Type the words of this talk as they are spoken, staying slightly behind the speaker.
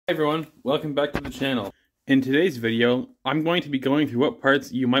Everyone, welcome back to the channel. In today's video, I'm going to be going through what parts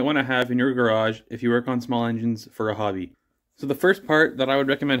you might want to have in your garage if you work on small engines for a hobby. So the first part that I would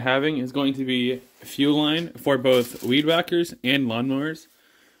recommend having is going to be a fuel line for both weed whackers and lawnmowers.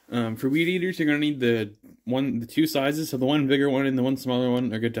 For weed eaters, you're going to need the two sizes, so the one bigger one and the one smaller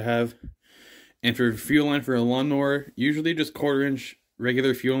one are good to have. And for fuel line for a lawnmower, usually just 1/4 inch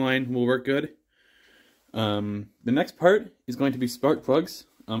regular fuel line will work good. The next part is going to be spark plugs.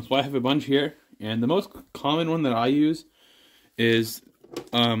 So I have a bunch here, and the most common one that I use is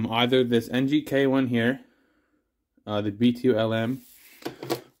either this NGK one here, the B2LM,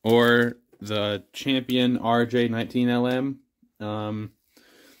 or the Champion RJ19LM.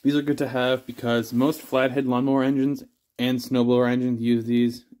 These are good to have because most flathead lawnmower engines and snowblower engines use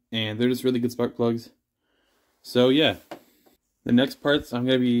these, and they're just really good spark plugs. So yeah, the next parts I'm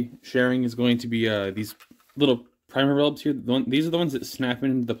going to be sharing is going to be these little primer bulbs here. These are the ones that snap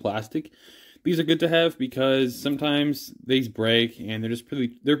into the plastic. These are good to have because sometimes these break, and they're just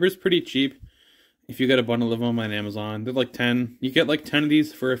pretty cheap. If you get a bundle of them on Amazon, they're like 10. You get like 10 of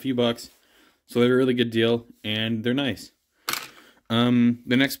these for a few bucks, so they're a really good deal, and they're nice. The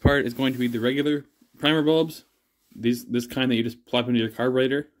next part is going to be the regular primer bulbs. This kind that you just plop into your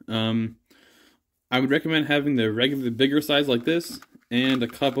carburetor. I would recommend having the bigger size like this, and a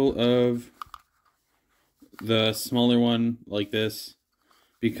couple of the smaller one like this,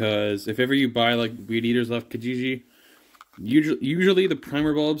 because if ever you buy like weed eaters off Kijiji, usually the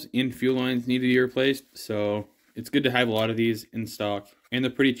primer bulbs in fuel lines need to be replaced, so it's good to have a lot of these in stock, and they're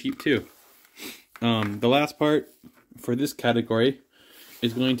pretty cheap too. The last part for this category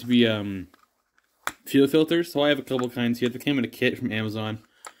is going to be fuel filters. So I have a couple kinds here. They came in a kit from Amazon.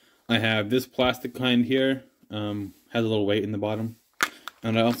 I have this plastic kind here, has a little weight in the bottom,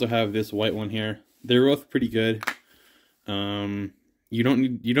 and I also have this white one here. They're both pretty good. You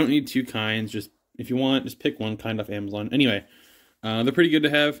don't need two kinds. Just if you want, just pick one kind off Amazon. Anyway, they're pretty good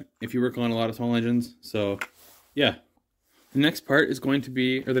to have if you work on a lot of small engines. So yeah, the next part is going to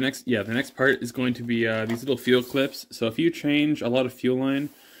be, the next part is going to be these little fuel clips. So if you change a lot of fuel line,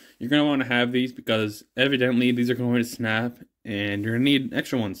 you're gonna want to have these because evidently these are going to snap, and you're gonna need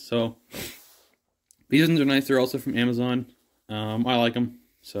extra ones. So these ones are nice. They're also from Amazon. I like them.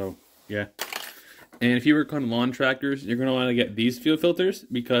 So yeah. And if you work on lawn tractors, you're going to want to get these fuel filters,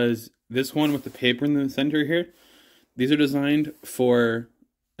 because this one with the paper in the center here, these are designed for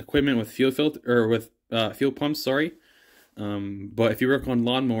equipment with fuel fuel pumps, sorry. But if you work on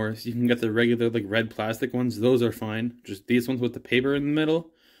lawnmowers, you can get the regular like red plastic ones. Those are fine. Just these ones with the paper in the middle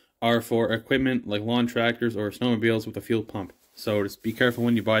are for equipment like lawn tractors or snowmobiles with a fuel pump. So just be careful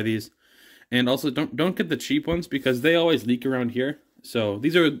when you buy these. And also don't get the cheap ones, because they always leak around here. So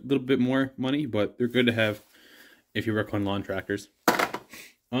these are a little bit more money, but they're good to have if you work on lawn tractors.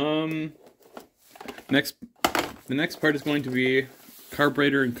 The next part is going to be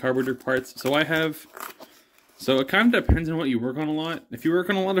carburetor and carburetor parts. So it kind of depends on what you work on a lot. If you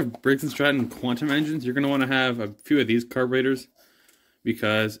work on a lot of Briggs & Stratton Quantum engines, you're going to want to have a few of these carburetors,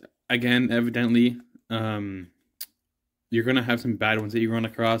 because again, evidently, you're going to have some bad ones that you run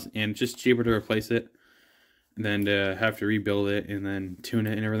across, and it's just cheaper to replace it than to have to rebuild it and then tune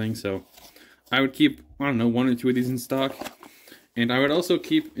it and everything. So I would keep, I don't know, 1 or 2 of these in stock. And I would also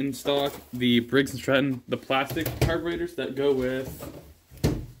keep in stock the Briggs & Stratton, the plastic carburetors that go with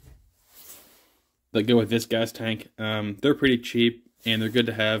this gas tank. They're pretty cheap, and they're good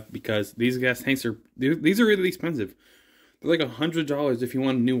to have because these gas tanks are really expensive. They're like $100 if you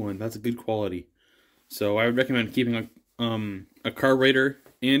want a new one. That's a good quality. So I would recommend keeping a carburetor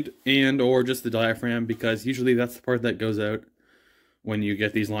and or just the diaphragm, because usually that's the part that goes out when you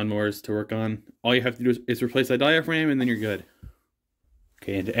get these lawnmowers to work on. All you have to do is replace that diaphragm, and then you're good.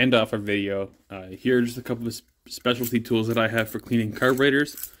 Okay, and to end off our video, here are just a couple of specialty tools that I have for cleaning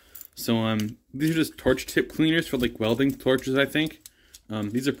carburetors. So these are just torch tip cleaners for like welding torches, I think.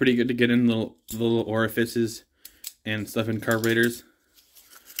 These are pretty good to get in little orifices and stuff in carburetors.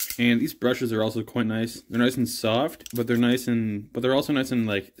 And these brushes are also quite nice. They're nice and soft, but they're also nice and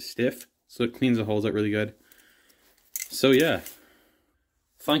like stiff, so it cleans the holes out really good. So yeah.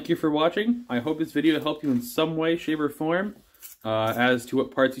 Thank you for watching. I hope this video helped you in some way, shape, or form as to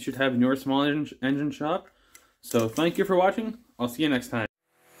what parts you should have in your small engine shop. So thank you for watching. I'll see you next time.